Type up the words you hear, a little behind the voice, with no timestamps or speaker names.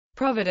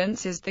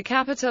Providence is the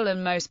capital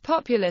and most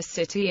populous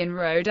city in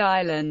Rhode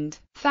Island.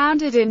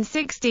 Founded in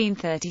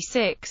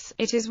 1636,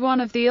 it is one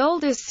of the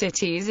oldest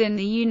cities in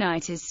the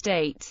United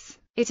States.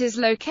 It is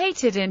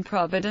located in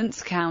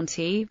Providence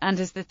County, and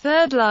is the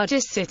third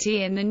largest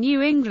city in the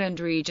New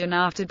England region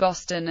after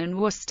Boston and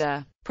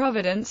Worcester.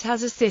 Providence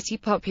has a city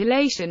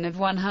population of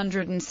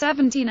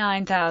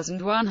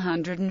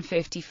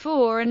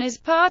 179,154 and is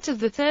part of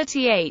the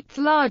 38th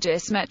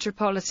largest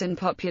metropolitan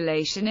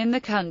population in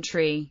the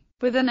country,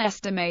 with an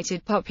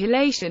estimated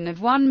population of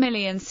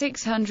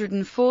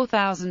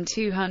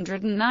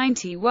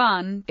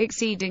 1,604,291,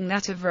 exceeding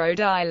that of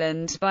Rhode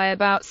Island by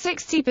about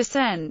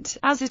 60%,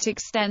 as it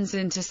extends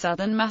into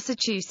southern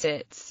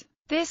Massachusetts.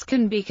 This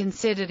can be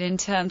considered in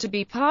turn to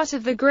be part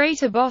of the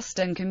Greater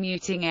Boston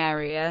commuting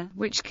area,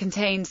 which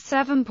contains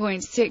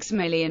 7.6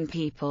 million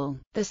people.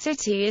 The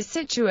city is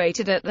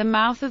situated at the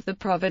mouth of the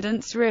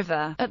Providence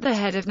River, at the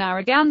head of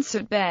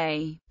Narragansett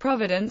Bay.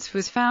 Providence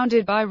was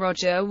founded by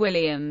Roger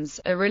Williams,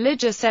 a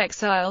religious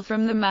exile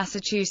from the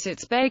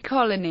Massachusetts Bay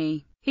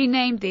Colony. He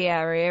named the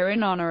area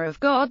in honor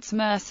of God's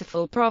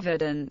merciful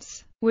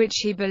providence, which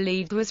he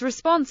believed was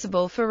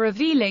responsible for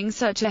revealing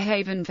such a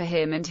haven for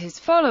him and his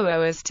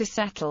followers to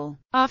settle.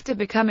 After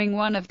becoming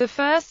one of the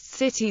first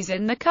cities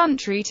in the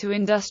country to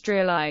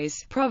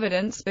industrialize,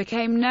 Providence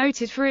became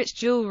noted for its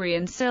jewelry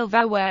and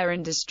silverware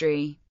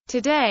industry.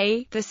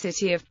 Today, the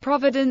city of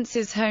Providence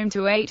is home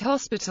to 8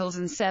 hospitals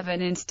and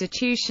 7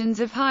 institutions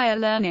of higher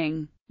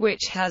learning,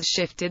 which has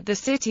shifted the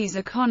city's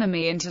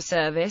economy into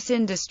service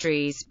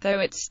industries, though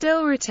it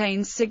still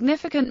retains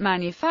significant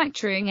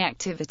manufacturing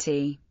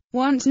activity.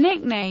 Once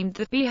nicknamed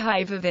the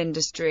Beehive of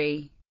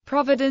Industry,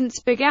 Providence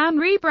began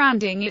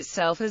rebranding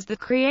itself as the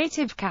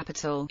Creative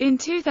Capital in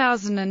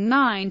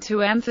 2009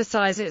 to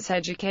emphasize its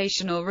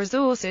educational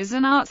resources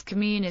and arts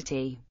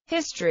community.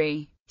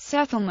 History.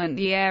 Settlement.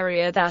 The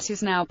area that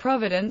is now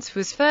Providence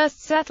was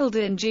first settled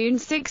in June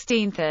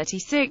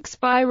 1636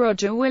 by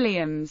Roger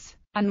Williams,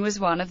 and was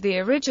one of the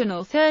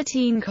original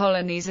 13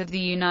 colonies of the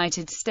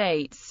United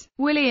States.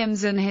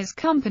 Williams and his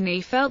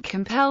company felt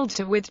compelled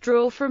to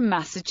withdraw from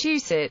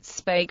Massachusetts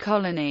Bay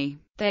Colony.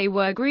 They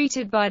were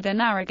greeted by the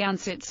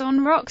Narragansetts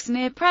on rocks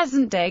near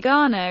present-day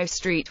Garneau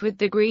Street with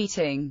the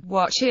greeting,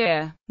 "Watch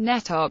here,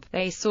 Netop."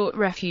 They sought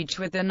refuge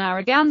with the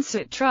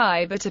Narragansett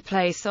tribe at a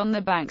place on the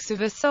banks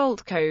of a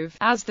salt cove,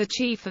 as the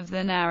chief of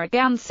the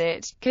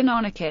Narragansett,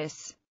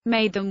 Canonicus,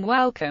 made them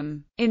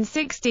welcome. In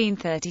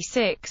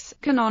 1636,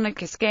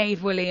 Canonicus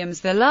gave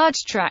Williams the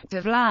large tract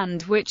of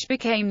land which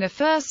became the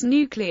first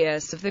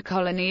nucleus of the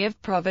colony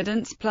of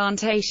Providence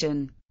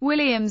Plantation.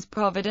 Williams'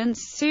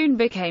 Providence soon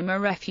became a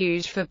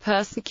refuge for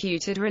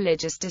persecuted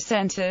religious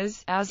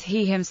dissenters, as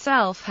he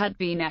himself had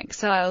been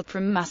exiled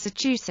from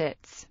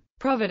Massachusetts.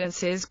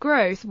 Providence's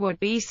growth would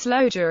be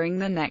slow during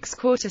the next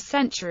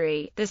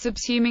quarter-century, the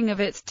subsuming of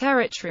its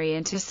territory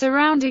into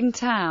surrounding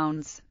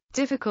towns,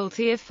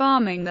 difficulty of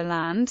farming the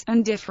land,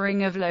 and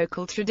differing of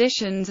local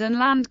traditions and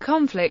land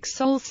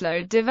conflicts all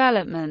slowed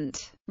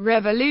development.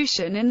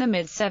 Revolution. In the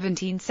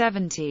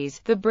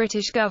mid-1770s, the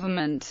British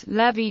government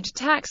levied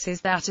taxes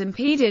that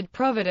impeded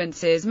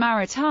Providence's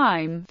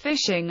maritime,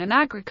 fishing and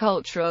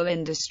agricultural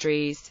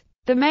industries,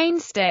 the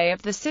mainstay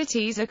of the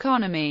city's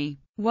economy.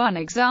 One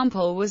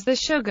example was the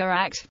Sugar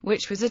Act,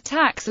 which was a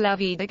tax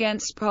levied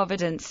against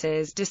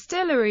Providence's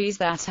distilleries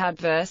that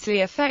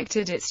adversely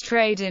affected its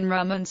trade in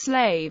rum and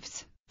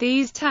slaves.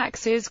 These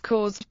taxes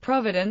caused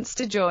Providence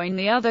to join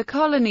the other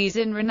colonies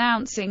in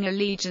renouncing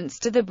allegiance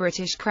to the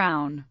British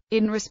Crown.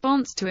 In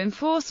response to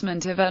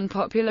enforcement of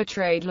unpopular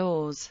trade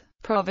laws,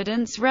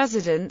 Providence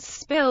residents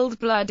spilled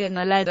blood in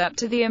the lead-up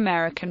to the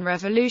American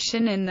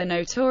Revolution in the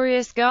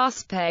notorious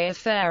Gaspé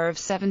Affair of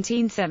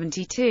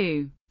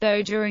 1772.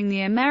 Though during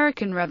the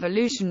American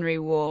Revolutionary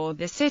War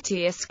the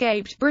city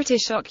escaped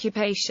British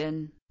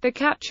occupation, the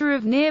capture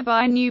of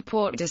nearby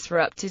Newport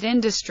disrupted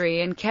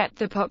industry and kept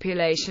the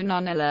population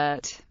on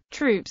alert.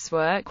 Troops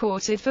were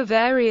quartered for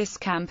various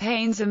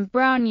campaigns, and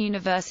Brown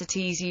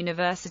University's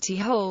University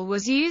Hall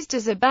was used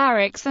as a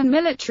barracks and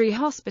military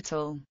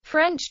hospital.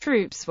 French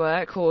troops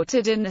were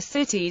quartered in the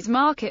city's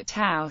market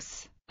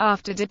house.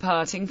 After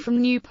departing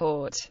from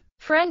Newport,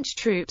 French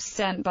troops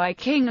sent by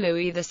King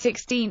Louis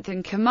XVI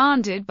and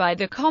commanded by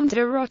the Comte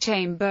de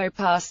Rochambeau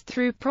passed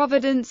through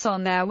Providence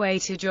on their way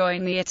to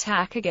join the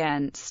attack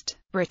against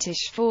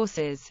British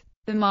forces.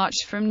 The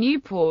march from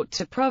Newport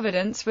to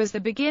Providence was the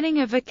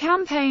beginning of a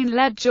campaign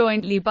led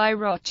jointly by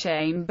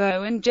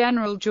Rochambeau and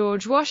General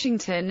George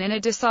Washington in a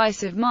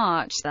decisive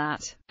march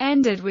that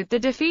ended with the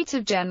defeat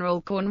of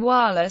General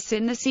Cornwallis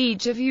in the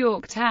Siege of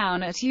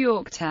Yorktown at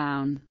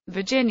Yorktown,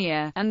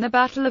 Virginia, and the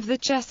Battle of the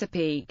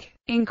Chesapeake.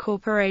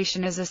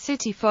 Incorporation as a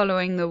city.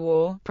 Following the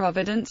war,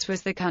 Providence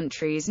was the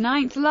country's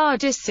 9th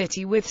largest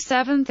city with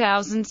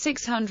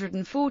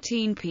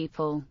 7,614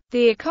 people.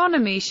 The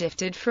economy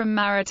shifted from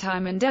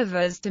maritime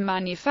endeavors to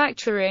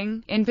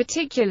manufacturing, in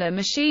particular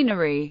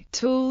machinery,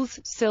 tools,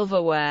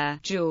 silverware,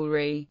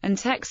 jewelry, and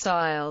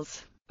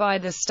textiles. By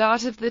the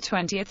start of the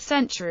 20th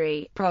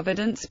century,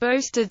 Providence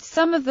boasted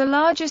some of the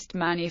largest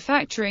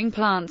manufacturing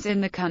plants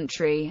in the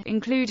country,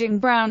 including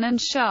Brown and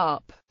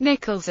Sharp,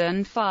 Nichols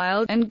and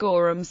File, and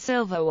Gorham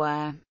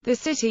Silverware. The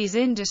city's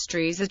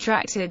industries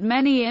attracted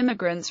many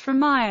immigrants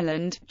from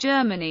Ireland,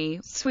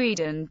 Germany,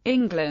 Sweden,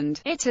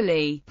 England,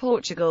 Italy,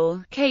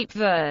 Portugal, Cape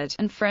Verde,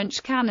 and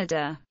French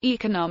Canada.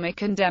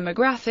 Economic and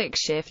demographic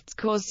shifts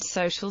caused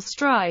social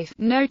strife,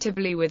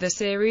 notably with a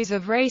series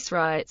of race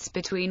riots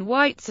between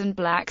whites and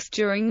blacks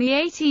during the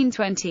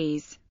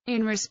 1820s.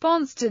 In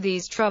response to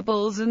these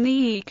troubles and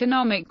the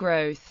economic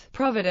growth,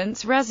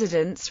 Providence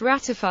residents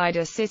ratified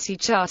a city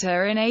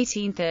charter in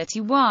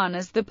 1831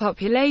 as the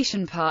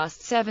population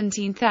passed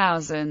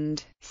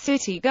 17,000.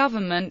 City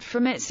government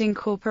from its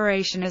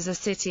incorporation as a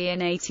city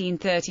in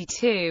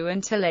 1832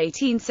 until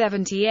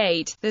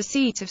 1878, the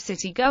seat of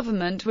city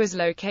government was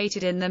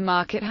located in the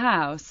Market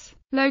House,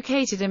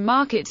 located in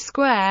Market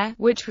Square,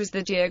 which was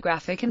the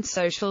geographic and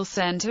social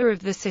center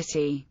of the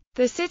city.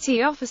 The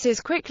city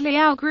offices quickly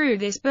outgrew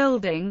this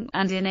building,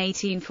 and in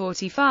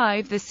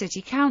 1845 the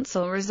city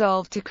council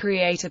resolved to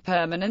create a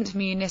permanent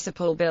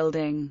municipal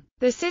building.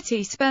 The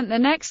city spent the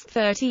next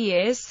 30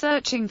 years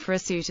searching for a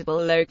suitable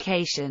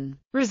location,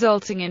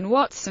 resulting in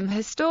what some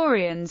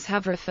historians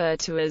have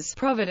referred to as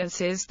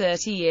Providence's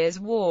 30 Years'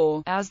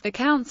 War, as the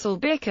council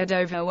bickered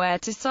over where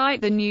to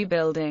site the new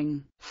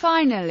building.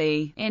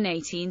 Finally, in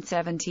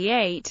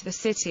 1878 the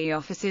city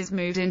offices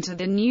moved into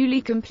the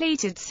newly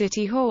completed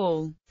City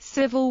Hall.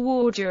 Civil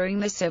War. During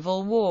the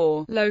Civil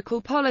War,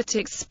 local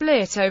politics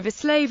split over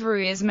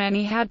slavery as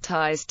many had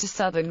ties to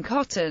Southern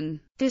cotton.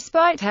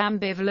 Despite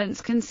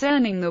ambivalence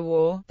concerning the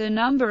war, the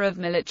number of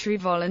military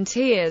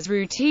volunteers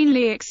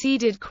routinely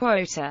exceeded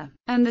quota,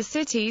 and the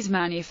city's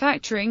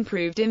manufacturing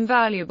proved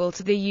invaluable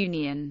to the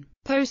Union.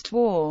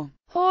 Post-war,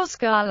 horse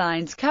car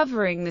lines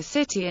covering the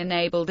city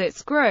enabled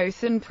its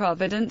growth, and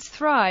Providence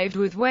thrived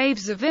with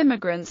waves of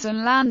immigrants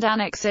and land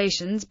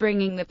annexations,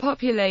 bringing the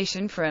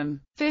population from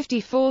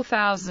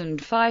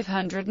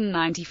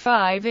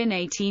 54,595 in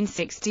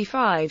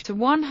 1865 to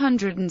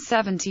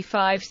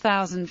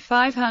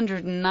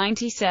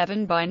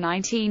 175,597 by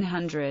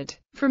 1900.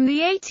 From the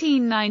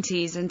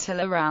 1890s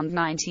until around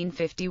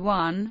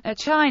 1951, a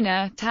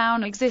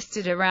Chinatown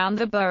existed around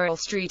the Burrell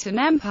Street and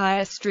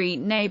Empire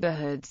Street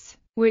neighborhoods,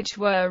 which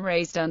were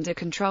raised under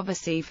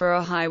controversy for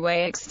a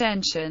highway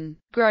extension.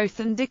 Growth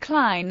and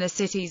decline. The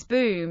city's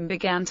boom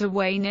began to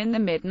wane in the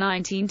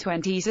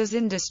mid-1920s as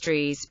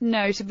industries,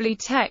 notably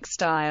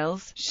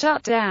textiles,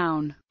 shut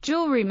down.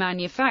 Jewelry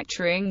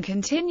manufacturing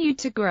continued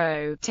to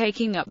grow,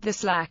 taking up the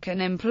slack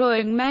and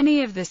employing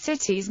many of the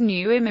city's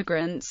new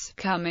immigrants,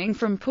 coming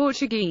from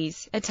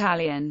Portuguese,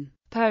 Italian,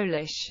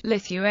 Polish,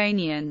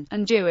 Lithuanian,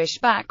 and Jewish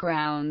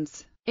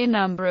backgrounds. A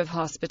number of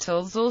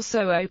hospitals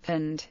also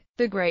opened.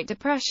 The Great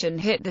Depression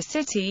hit the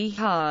city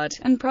hard,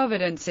 and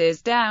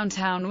Providence's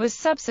downtown was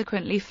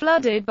subsequently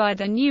flooded by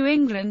the New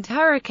England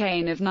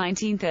hurricane of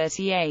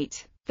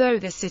 1938. Though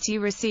the city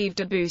received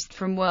a boost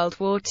from World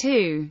War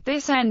II,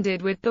 this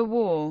ended with the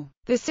war.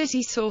 The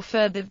city saw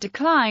further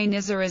decline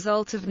as a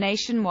result of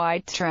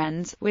nationwide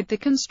trends, with the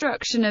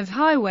construction of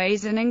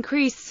highways and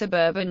increased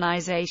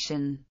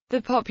suburbanization.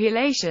 The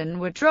population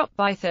would drop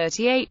by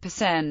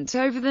 38%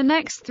 over the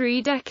next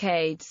 3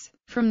 decades.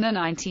 From the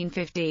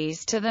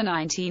 1950s to the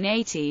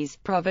 1980s,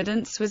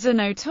 Providence was a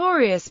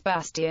notorious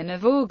bastion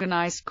of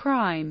organized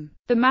crime.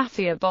 The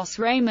mafia boss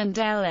Raymond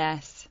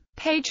L.S.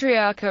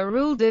 Patriarca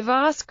ruled a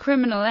vast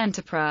criminal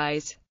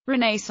enterprise.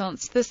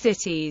 Renaissance. The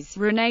city's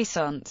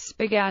renaissance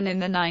began in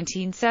the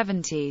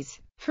 1970s.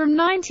 From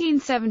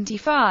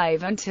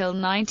 1975 until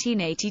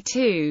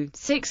 1982,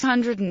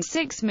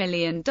 $606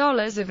 million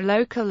of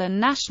local and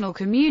national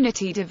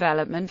community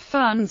development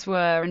funds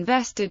were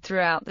invested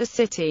throughout the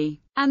city,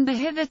 and the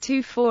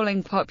hitherto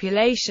falling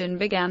population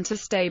began to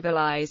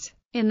stabilize.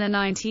 In the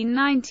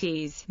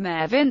 1990s,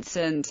 Mayor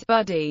Vincent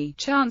 "Buddy"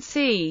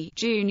 Chauncey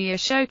Jr.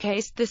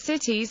 showcased the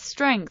city's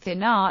strength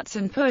in arts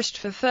and pushed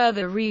for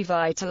further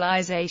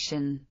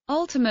revitalization,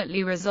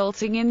 ultimately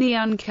resulting in the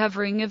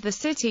uncovering of the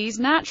city's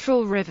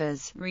natural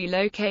rivers,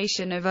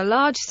 relocation of a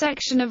large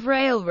section of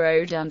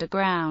railroad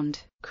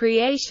underground,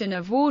 creation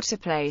of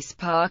Waterplace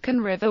Park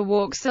and river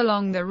walks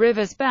along the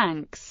river's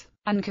banks,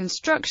 and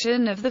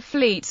construction of the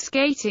Fleet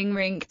skating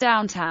rink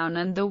downtown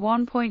and the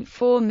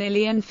 1.4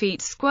 million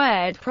feet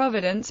squared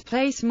Providence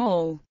Place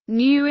Mall.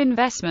 New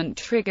investment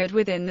triggered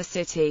within the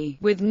city,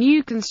 with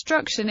new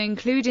construction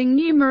including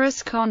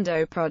numerous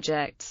condo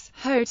projects,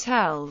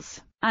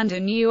 hotels, and a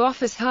new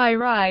office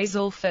high-rise,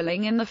 all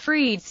filling in the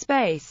freed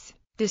space.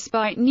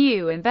 Despite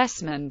new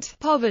investment,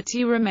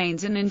 poverty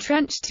remains an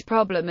entrenched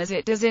problem, as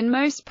it does in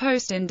most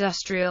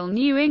post-industrial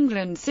New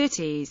England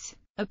cities.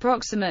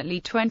 Approximately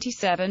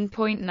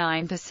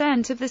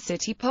 27.9% of the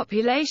city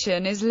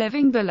population is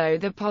living below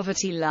the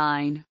poverty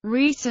line.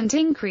 Recent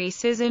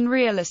increases in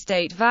real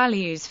estate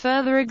values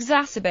further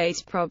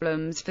exacerbate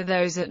problems for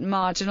those at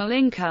marginal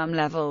income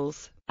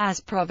levels. as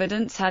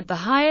Providence had the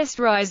highest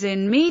rise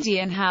in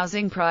median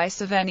housing price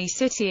of any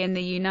city in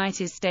the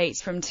United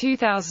States from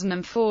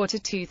 2004 to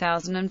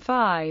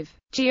 2005.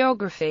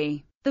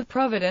 Geography. The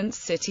Providence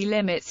city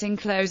limits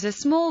enclose a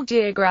small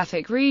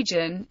geographic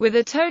region, with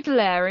a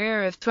total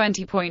area of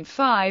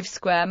 20.5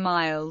 square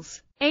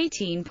miles.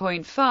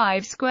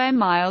 18.5 square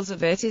miles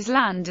of it is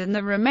land and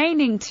the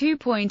remaining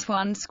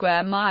 2.1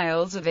 square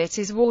miles of it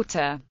is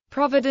water.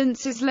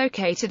 Providence is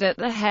located at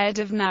the head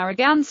of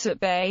Narragansett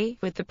Bay,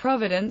 with the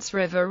Providence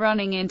River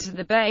running into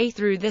the bay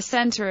through the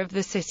center of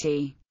the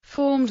city,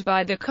 formed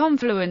by the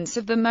confluence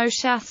of the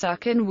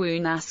Moshassuck and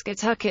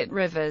Woonasquatucket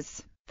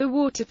rivers. The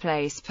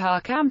Waterplace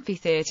Park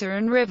Amphitheater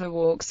and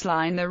Riverwalks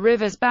line the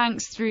river's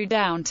banks through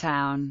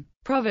downtown.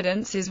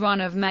 Providence is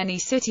one of many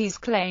cities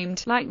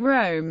claimed, like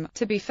Rome,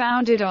 to be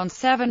founded on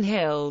 7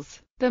 hills.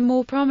 The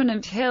more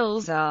prominent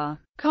hills are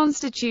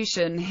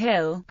Constitution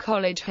Hill,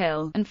 College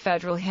Hill, and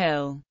Federal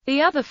Hill.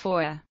 The other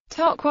 4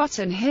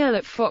 Tocquatin Hill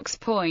at Fox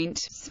Point,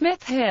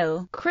 Smith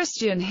Hill,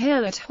 Christian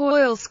Hill at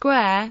Hoyle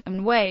Square,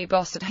 and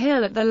Weybosset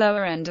Hill at the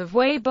lower end of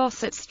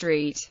Weybosset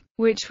Street,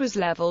 which was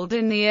leveled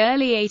in the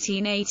early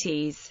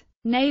 1880s.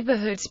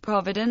 Neighborhoods.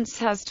 Providence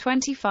has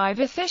 25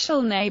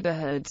 official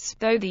neighborhoods,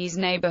 though these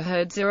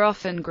neighborhoods are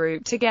often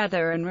grouped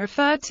together and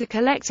referred to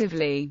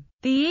collectively.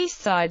 The East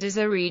Side is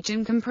a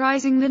region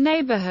comprising the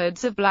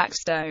neighborhoods of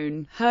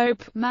Blackstone,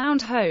 Hope,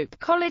 Mount Hope,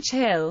 College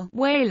Hill,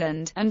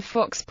 Wayland, and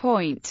Fox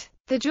Point.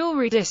 The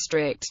Jewelry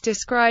District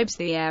describes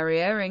the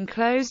area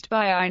enclosed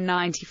by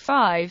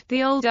I-95,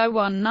 the old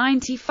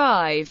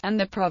I-195, and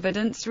the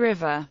Providence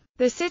River.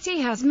 The city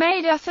has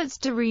made efforts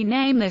to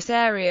rename this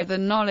area the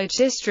Knowledge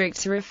District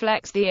to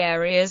reflect the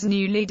area's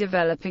newly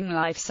developing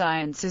life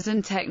sciences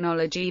and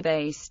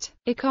technology-based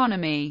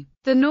economy.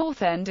 The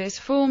North End is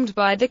formed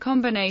by the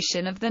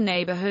combination of the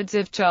neighborhoods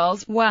of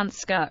Charles,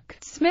 Wanskuck,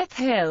 Smith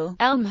Hill,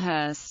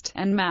 Elmhurst,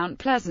 and Mount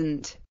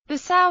Pleasant. The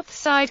South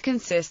Side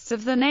consists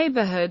of the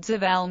neighborhoods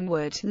of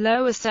Elmwood,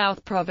 Lower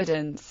South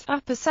Providence,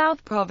 Upper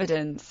South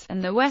Providence,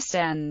 and the West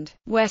End.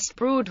 West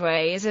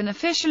Broadway is an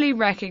officially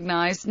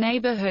recognized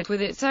neighborhood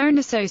with its own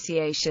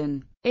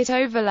association. It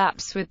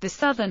overlaps with the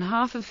southern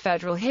half of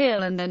Federal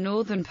Hill and the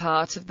northern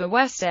part of the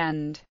West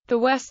End. The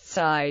West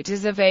Side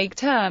is a vague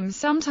term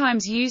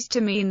sometimes used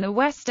to mean the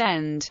West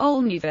End,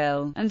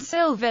 Olneyville, and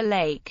Silver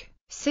Lake.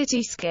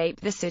 Cityscape.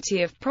 The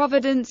city of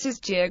Providence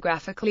is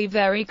geographically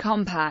very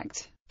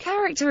compact,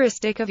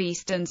 characteristic of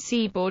eastern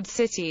seaboard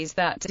cities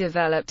that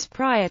developed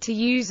prior to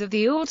use of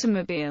the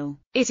automobile.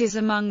 It is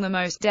among the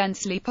most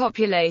densely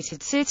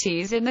populated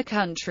cities in the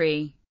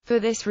country. For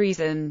this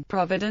reason,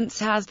 Providence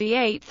has the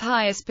 8th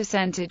highest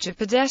percentage of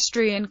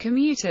pedestrian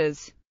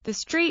commuters. The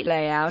street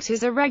layout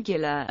is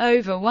irregular.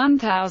 Over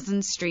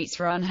 1,000 streets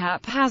run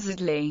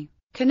haphazardly,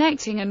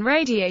 connecting and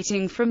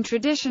radiating from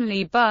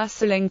traditionally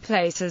bustling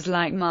places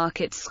like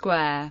Market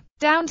Square.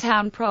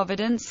 Downtown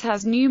Providence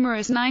has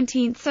numerous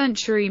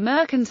 19th-century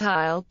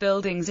mercantile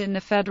buildings in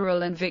the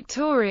Federal and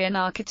Victorian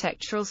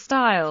architectural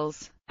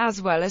styles,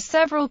 as well as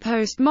several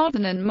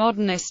postmodern and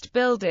modernist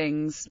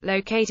buildings,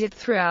 located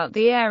throughout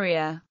the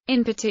area.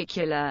 In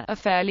particular, a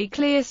fairly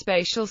clear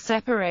spatial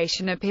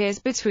separation appears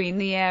between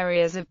the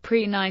areas of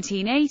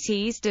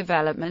pre-1980s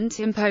development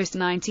and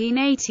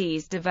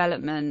post-1980s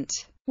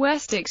development.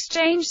 West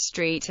Exchange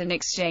Street and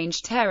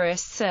Exchange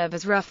Terrace serve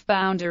as rough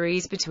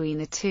boundaries between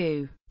the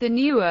two. The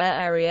newer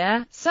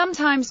area,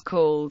 sometimes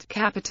called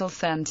Capitol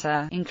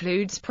Center,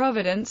 includes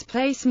Providence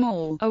Place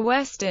Mall, a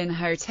Westin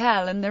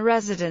hotel and the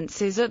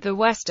residences at the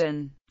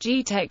Westin,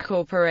 G-Tech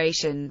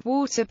Corporation,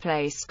 Water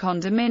Place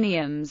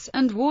condominiums,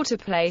 and Water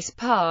Place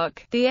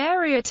Park. The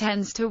area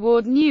tends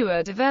toward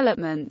newer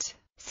development,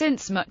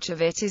 since much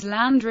of it is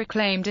land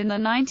reclaimed in the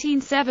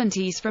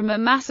 1970s from a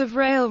mass of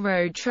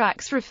railroad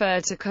tracks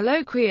referred to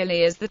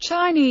colloquially as the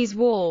Chinese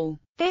Wall.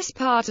 This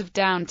part of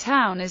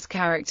downtown is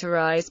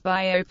characterized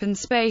by open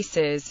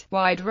spaces,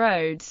 wide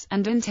roads,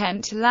 and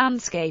intense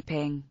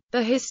landscaping.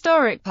 The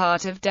historic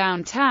part of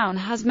downtown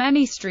has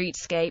many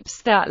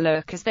streetscapes that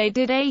look as they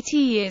did 80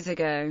 years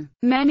ago.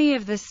 Many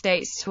of the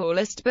state's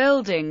tallest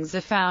buildings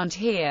are found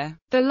here.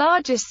 The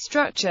largest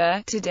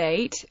structure, to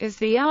date, is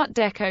the Art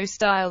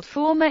Deco-styled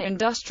former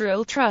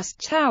Industrial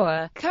Trust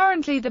Tower,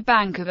 currently the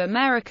Bank of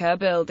America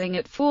building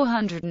at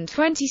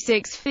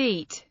 426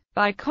 feet.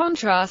 By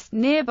contrast,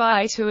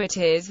 nearby to it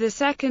is the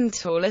second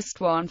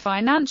tallest one,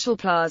 Financial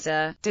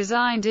Plaza,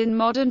 designed in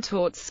modern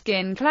taut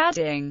skin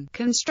cladding,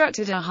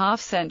 constructed a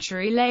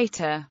half-century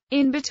later.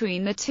 In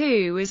between the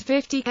two is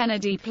 50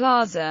 Kennedy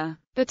Plaza.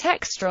 The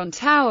Textron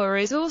Tower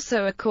is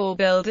also a core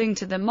building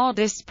to the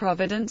modest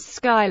Providence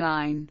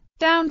skyline.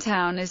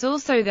 Downtown is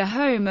also the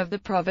home of the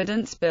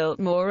Providence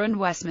Biltmore and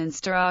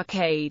Westminster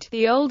Arcade,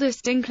 the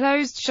oldest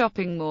enclosed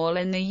shopping mall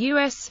in the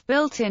U.S.,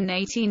 built in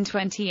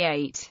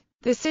 1828.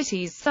 The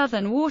city's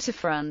southern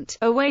waterfront,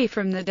 away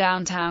from the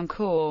downtown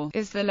core,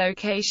 is the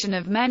location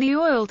of many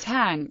oil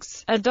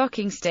tanks, a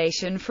docking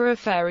station for a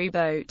ferry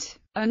boat,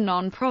 a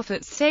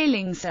non-profit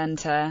sailing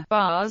center,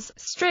 bars,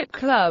 strip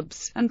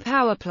clubs, and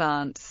power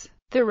plants.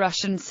 The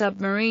Russian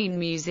Submarine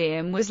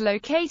Museum was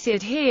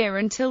located here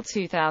until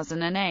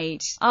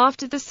 2008,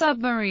 after the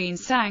submarine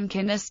sank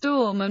in a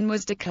storm and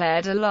was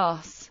declared a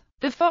loss.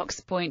 The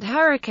Fox Point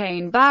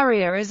Hurricane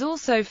Barrier is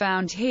also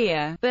found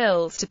here,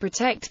 built to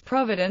protect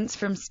Providence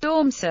from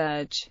storm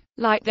surge,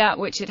 like that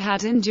which it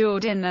had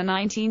endured in the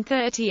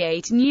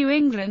 1938 New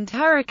England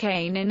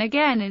hurricane and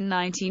again in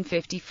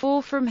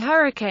 1954 from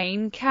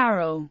Hurricane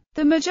Carol.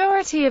 The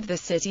majority of the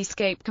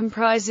cityscape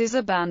comprises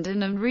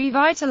abandoned and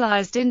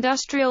revitalized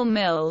industrial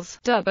mills,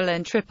 double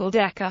and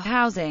triple-decker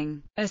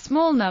housing, a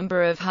small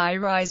number of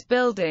high-rise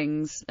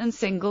buildings, and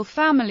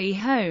single-family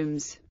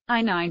homes.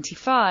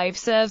 I-95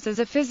 serves as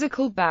a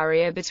physical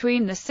barrier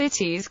between the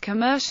city's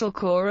commercial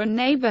core and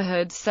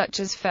neighborhoods such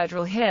as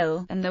Federal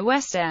Hill and the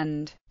West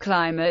End.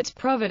 Climate: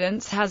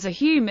 Providence has a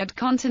humid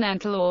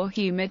continental or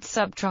humid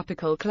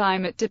subtropical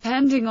climate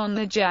depending on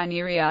the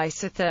January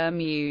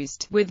isotherm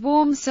used, with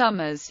warm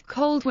summers,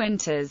 cold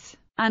winters,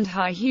 and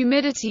high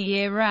humidity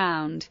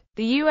year-round.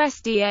 The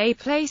USDA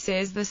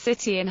places the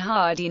city in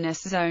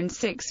hardiness zone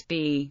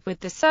 6B, with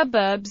the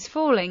suburbs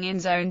falling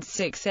in zones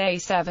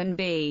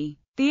 6A-7B.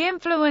 The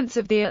influence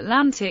of the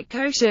Atlantic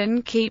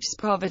Ocean keeps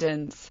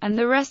Providence, and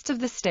the rest of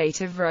the state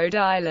of Rhode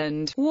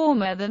Island,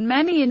 warmer than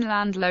many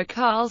inland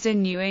locales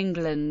in New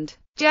England.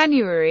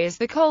 January is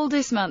the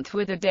coldest month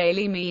with a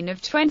daily mean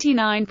of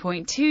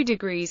 29.2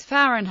 degrees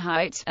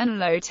Fahrenheit, and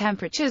low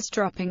temperatures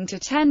dropping to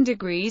 10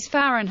 degrees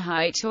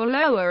Fahrenheit or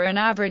lower, an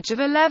average of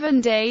 11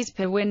 days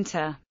per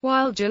winter,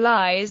 while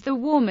July is the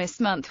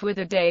warmest month with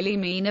a daily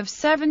mean of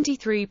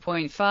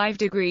 73.5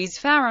 degrees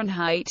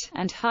Fahrenheit,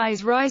 and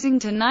highs rising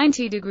to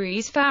 90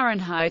 degrees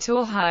Fahrenheit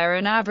or higher,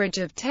 an average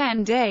of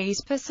 10 days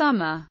per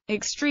summer.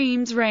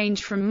 Extremes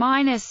range from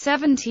minus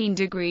 17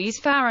 degrees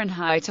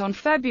Fahrenheit on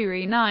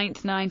February 9,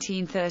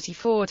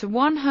 1934 to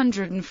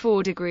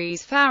 104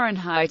 degrees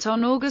Fahrenheit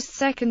on August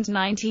 2,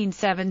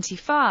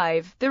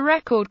 1975. The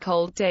record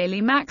cold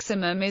daily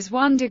maximum is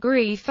 1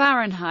 degree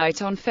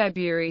Fahrenheit on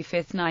February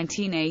 5,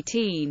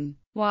 1918,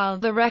 while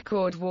the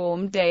record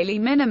warm daily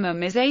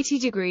minimum is 80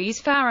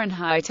 degrees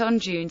Fahrenheit on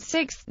June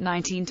 6,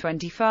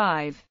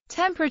 1925.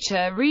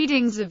 Temperature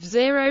readings of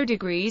 0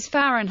 degrees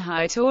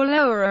Fahrenheit or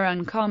lower are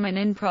uncommon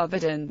in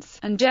Providence,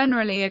 and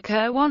generally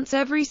occur once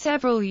every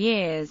several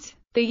years.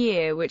 The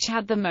year which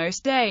had the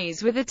most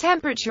days with a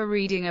temperature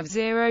reading of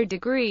 0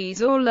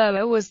 degrees or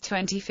lower was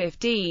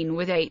 2015,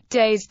 with 8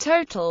 days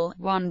total,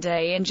 1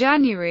 day in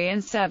January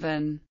and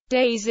 7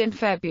 days in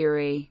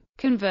February.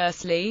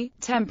 Conversely,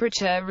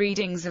 temperature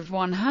readings of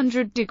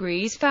 100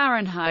 degrees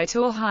Fahrenheit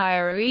or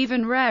higher are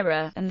even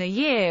rarer, and the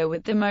year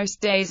with the most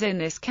days in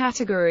this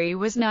category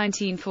was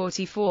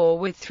 1944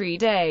 with 3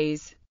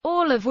 days,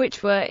 all of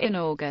which were in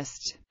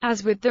August.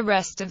 As with the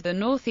rest of the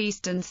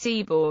northeastern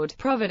seaboard,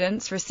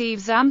 Providence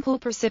receives ample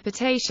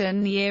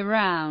precipitation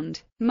year-round.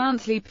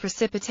 Monthly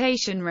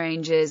precipitation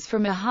ranges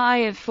from a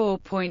high of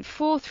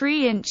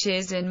 4.43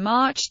 inches in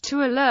March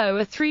to a low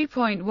of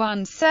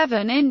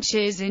 3.17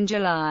 inches in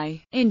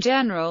July. In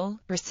general,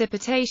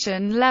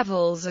 precipitation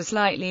levels are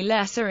slightly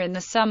lesser in the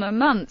summer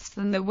months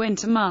than the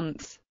winter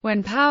months,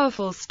 when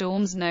powerful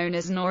storms known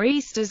as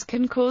nor'easters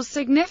can cause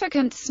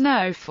significant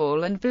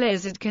snowfall and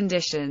blizzard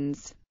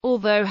conditions.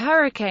 Although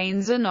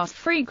hurricanes are not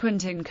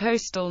frequent in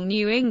coastal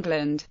New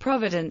England,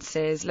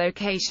 Providence's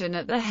location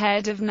at the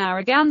head of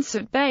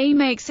Narragansett Bay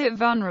makes it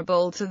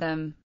vulnerable to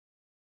them.